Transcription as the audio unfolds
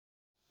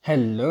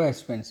Hello,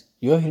 aspirants.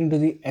 You are hearing to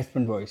the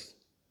aspirant voice.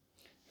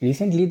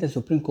 Recently, the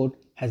Supreme Court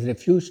has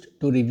refused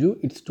to review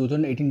its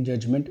 2018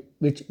 judgment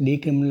which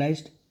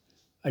decriminalized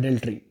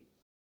adultery.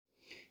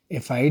 A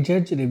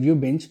five-judge review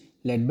bench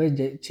led by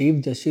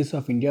Chief Justice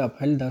of India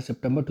upheld the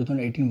September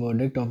 2018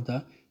 verdict of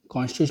the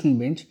Constitutional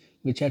Bench,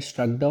 which had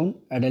struck down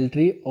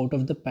adultery out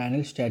of the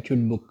panel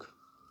statute book.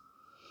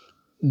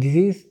 This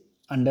is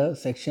under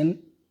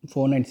Section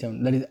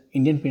 497, that is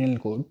Indian Penal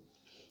Code.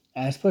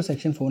 As per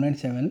Section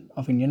 497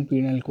 of Indian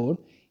Penal Code,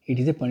 it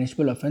is a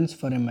punishable offence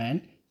for a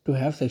man to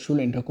have sexual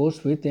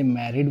intercourse with a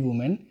married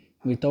woman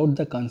without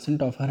the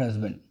consent of her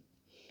husband.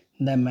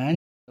 The man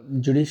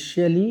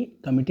judicially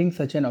committing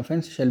such an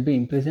offence shall be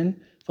imprisoned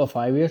for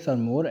 5 years or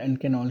more and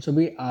can also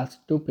be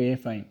asked to pay a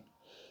fine.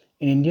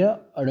 In India,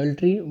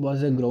 adultery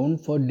was a ground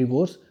for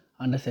divorce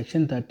under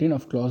Section 13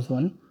 of Clause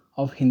 1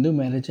 of Hindu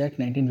Marriage Act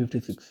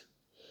 1956.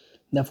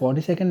 The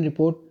 42nd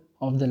report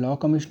of the Law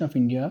Commission of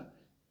India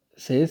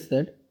says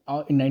that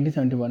in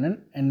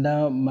 1971 and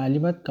the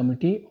Malimat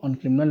Committee on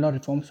Criminal Law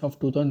Reforms of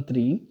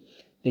 2003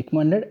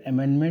 recommended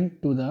amendment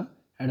to the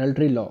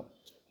adultery law.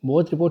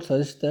 Both reports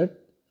suggest that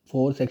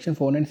for Section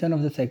 497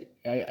 of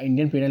the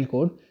Indian Penal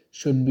Code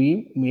should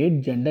be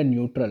made gender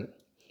neutral,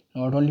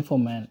 not only for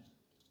man.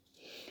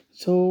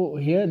 So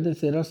here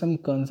there are some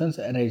concerns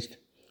raised.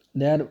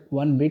 There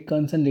one big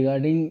concern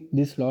regarding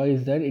this law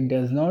is that it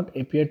does not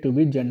appear to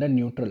be gender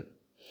neutral,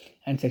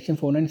 and Section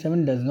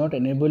 497 does not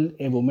enable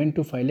a woman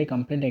to file a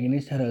complaint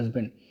against her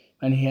husband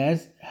when he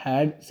has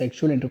had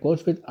sexual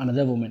intercourse with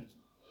another woman.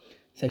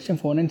 Section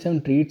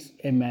 497 treats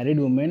a married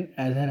woman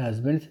as her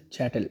husband's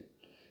chattel.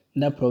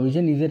 The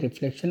provision is a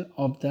reflection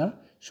of the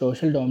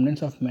social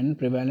dominance of men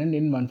prevalent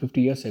in 150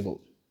 years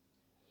ago.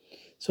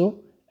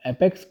 So,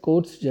 Apex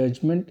Court's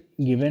judgment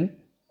given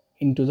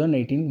in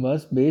 2018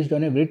 was based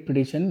on a writ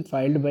petition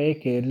filed by a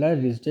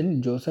Kerala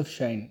resident Joseph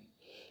Shine,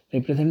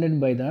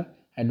 represented by the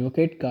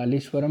advocate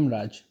Kalishwaram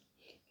Raj.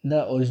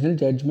 The original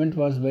judgment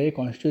was by a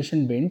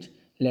constitution bench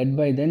led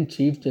by then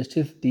Chief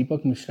Justice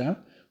Deepak Mishra,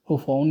 who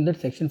found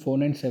that Section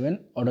 497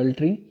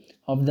 adultery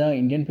of the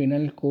Indian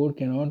Penal Code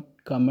cannot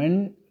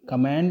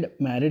command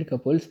married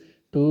couples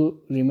to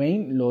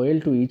remain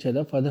loyal to each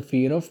other for the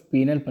fear of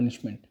penal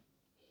punishment.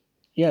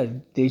 Yeah,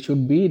 they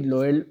should be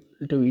loyal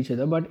to each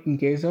other, but in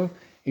case of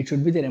it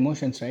should be their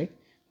emotions, right?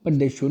 But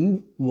they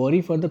shouldn't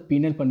worry for the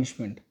penal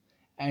punishment,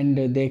 and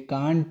they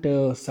can't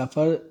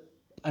suffer.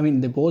 I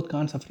mean, they both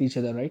can't suffer each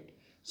other, right?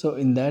 So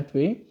in that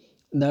way,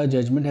 the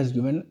judgment has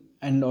given,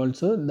 and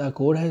also the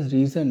court has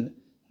reasoned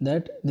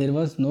that there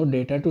was no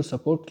data to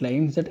support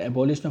claims that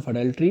abolition of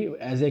adultery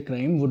as a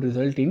crime would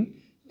result in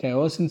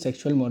chaos in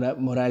sexual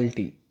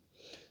morality,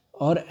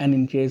 or an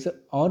increase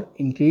or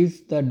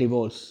increase the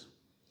divorce.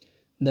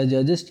 The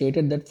judges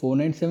stated that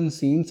 497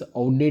 seems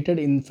outdated.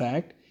 In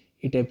fact,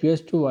 it appears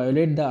to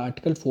violate the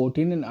Article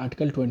 14 and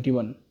Article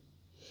 21,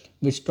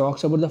 which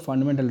talks about the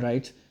fundamental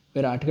rights,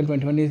 where Article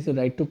 21 is the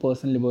right to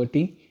personal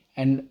liberty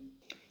and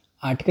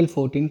Article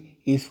 14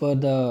 is for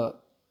the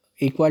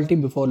equality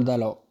before the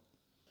law.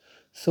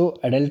 So,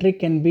 adultery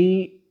can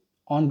be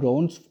on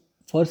grounds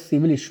for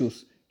civil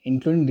issues,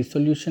 including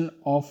dissolution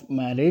of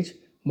marriage,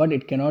 but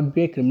it cannot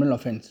be a criminal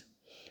offense.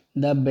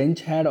 The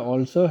bench had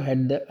also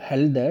held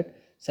that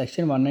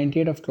Section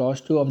 198 of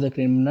Clause 2 of the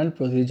Criminal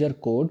Procedure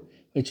Code,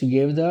 which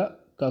gave the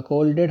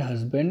cuckolded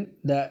husband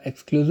the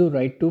exclusive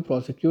right to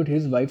prosecute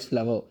his wife's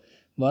lover,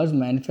 was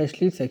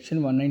manifestly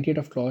Section 198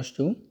 of Clause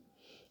 2.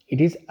 It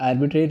is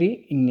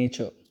arbitrary in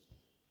nature.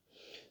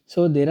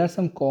 So there are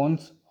some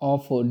cons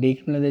of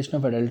decriminalization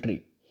of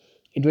adultery.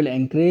 It will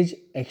encourage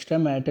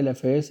extramarital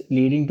affairs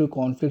leading to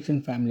conflicts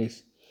in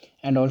families,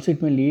 and also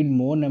it may lead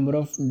more number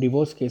of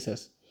divorce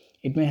cases.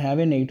 It may have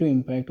a negative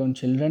impact on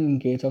children in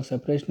case of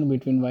separation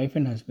between wife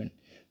and husband.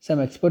 Some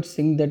experts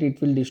think that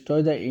it will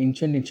destroy the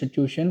ancient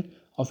institution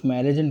of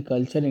marriage and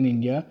culture in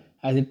India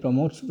as it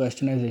promotes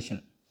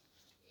westernization.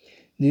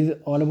 This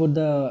is all about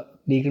the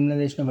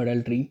decriminalization of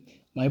adultery.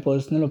 My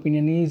personal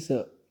opinion is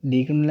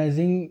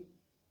decriminalizing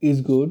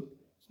is good,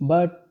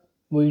 but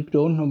we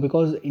don't know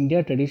because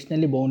India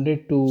traditionally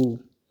bounded to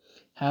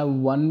have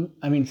one,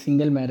 I mean,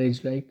 single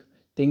marriage like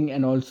thing,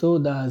 and also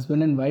the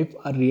husband and wife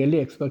are really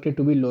expected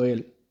to be loyal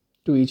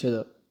to each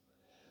other.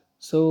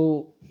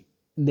 So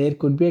there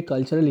could be a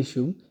cultural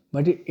issue,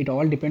 but it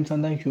all depends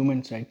on the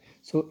humans, right?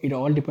 So it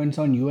all depends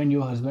on you and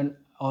your husband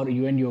or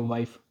you and your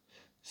wife.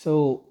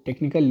 So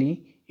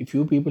technically, if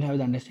you people have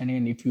the understanding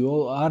and if you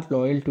are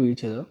loyal to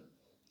each other,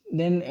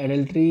 then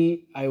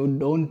adultery,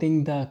 don't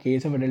think the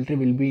case of adultery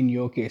will be in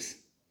your case.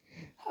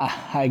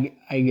 I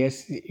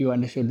guess you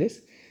understood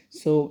this.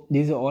 So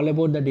this is all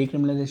about the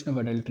decriminalization of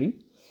adultery.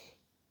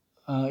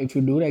 If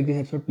you do like this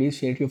episode, please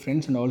share it to your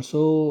friends and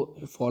also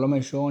follow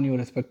my show on your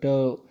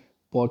respective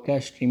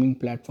podcast streaming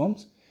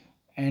platforms.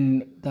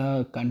 And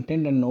the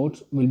content and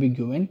notes will be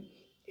given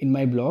in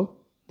my blog.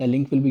 The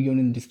link will be given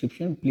in the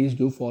description. Please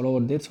do follow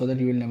over there so that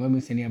you will never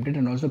miss any update.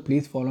 And also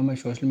please follow my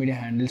social media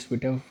handles: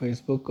 Twitter,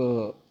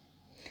 Facebook,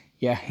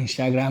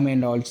 Instagram,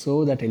 and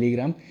also the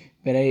Telegram,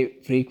 where I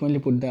frequently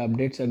put the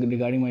updates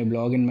regarding my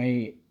blog and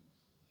my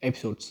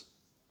episodes.